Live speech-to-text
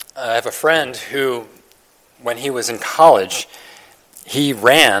I have a friend who, when he was in college, he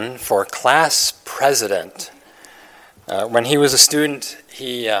ran for class president. When he was a student,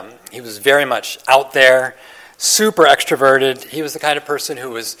 he was very much out there, super extroverted. He was the kind of person who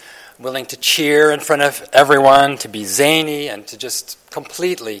was willing to cheer in front of everyone, to be zany, and to just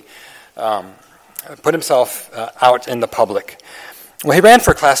completely put himself out in the public. Well, he ran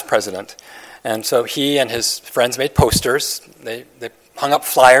for class president, and so he and his friends made posters. They hung up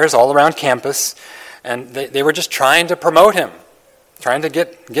flyers all around campus, and they were just trying to promote him, trying to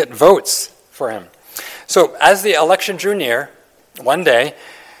get votes for him. So as the election drew near, one day,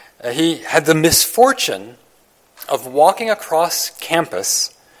 he had the misfortune of walking across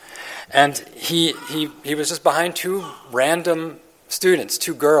campus, and he was just behind two random students,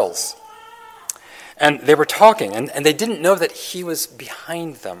 two girls. And they were talking, and they didn't know that he was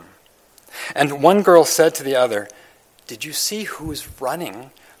behind them. And one girl said to the other, "Did you see who's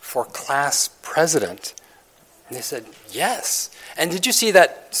running for class president?" And they said, "Yes." "And did you see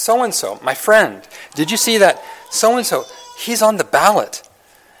that so-and-so, my friend, did you see that so-and-so, he's on the ballot?"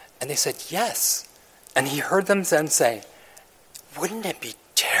 And they said, "Yes." And he heard them then say, "Wouldn't it be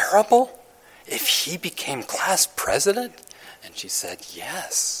terrible if he became class president?" And she said,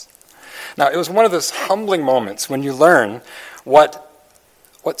 "Yes." Now, it was one of those humbling moments when you learn what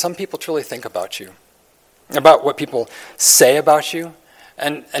some people truly think about you, about what people say about you,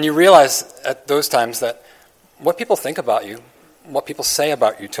 and you realize at those times that what people think about you, what people say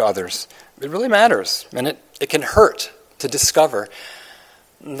about you to others, it really matters, and it can hurt to discover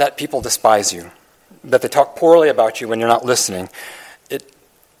that people despise you, that they talk poorly about you when you're not listening.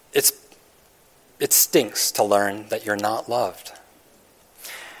 It stinks to learn that you're not loved.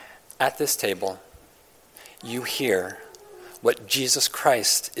 At this table, you hear what Jesus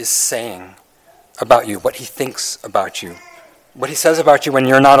Christ is saying about you, what he thinks about you, what he says about you when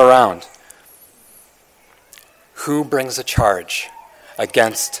you're not around. Who brings a charge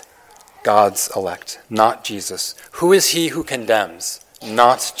against God's elect? Not Jesus. Who is he who condemns?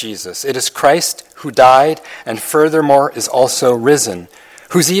 Not Jesus. It is Christ who died and furthermore is also risen,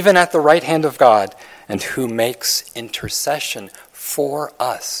 who's even at the right hand of God and who makes intercession for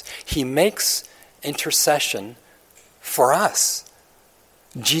us. He makes intercession for us.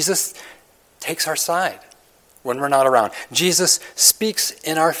 Jesus takes our side when we're not around. Jesus speaks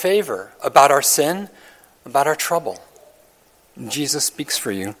in our favor about our sin, about our trouble. Jesus speaks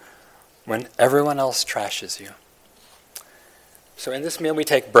for you when everyone else trashes you. So in this meal we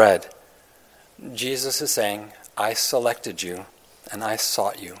take bread. Jesus is saying, "I selected you and I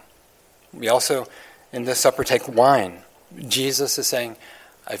sought you." We also, in this supper, take wine. Jesus is saying,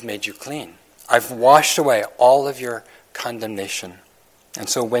 "I've made you clean. I've washed away all of your condemnation." And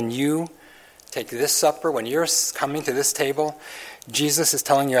so when you take this supper, when you're coming to this table, Jesus is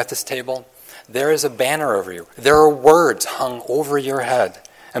telling you at this table, there is a banner over you. There are words hung over your head.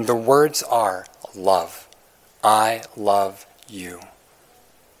 And the words are love. I love you.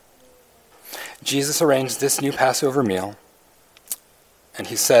 Jesus arranged this new Passover meal. And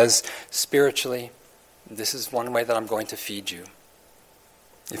he says, spiritually, this is one way that I'm going to feed you.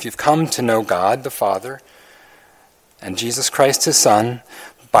 If you've come to know God the Father and Jesus Christ his Son,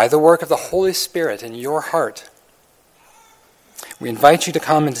 by the work of the Holy Spirit in your heart, we invite you to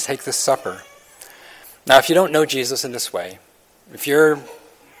come and to take this supper. Now, if you don't know Jesus in this way, if you're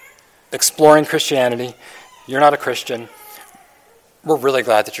exploring Christianity, you're not a Christian, we're really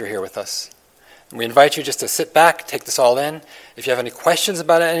glad that you're here with us. We invite you just to sit back, take this all in. If you have any questions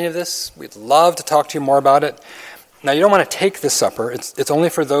about any of this, we'd love to talk to you more about it. Now, you don't want to take this supper. It's only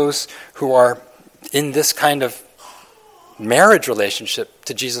for those who are in this kind of marriage relationship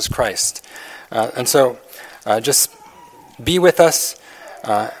to Jesus Christ. And so just be with us.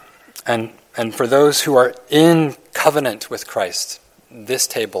 And for those who are in covenant with Christ, this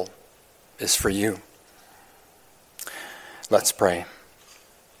table is for you. Let's pray.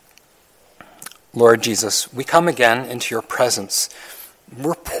 Lord Jesus, we come again into your presence.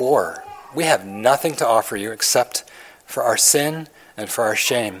 We're poor. We have nothing to offer you except for our sin and for our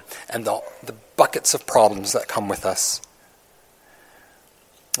shame and the buckets of problems that come with us.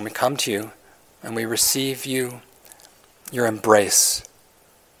 And we come to you and we receive your embrace.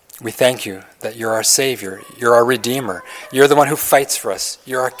 We thank you that you're our Savior, you're our Redeemer, you're the one who fights for us,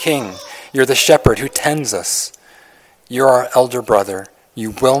 you're our King, you're the shepherd who tends us, you're our elder brother.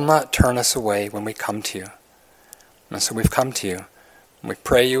 You will not turn us away when we come to you. And so we've come to you. And we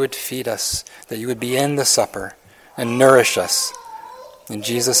pray you would feed us, that you would be in the supper and nourish us. In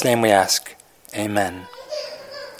Jesus' name we ask, amen.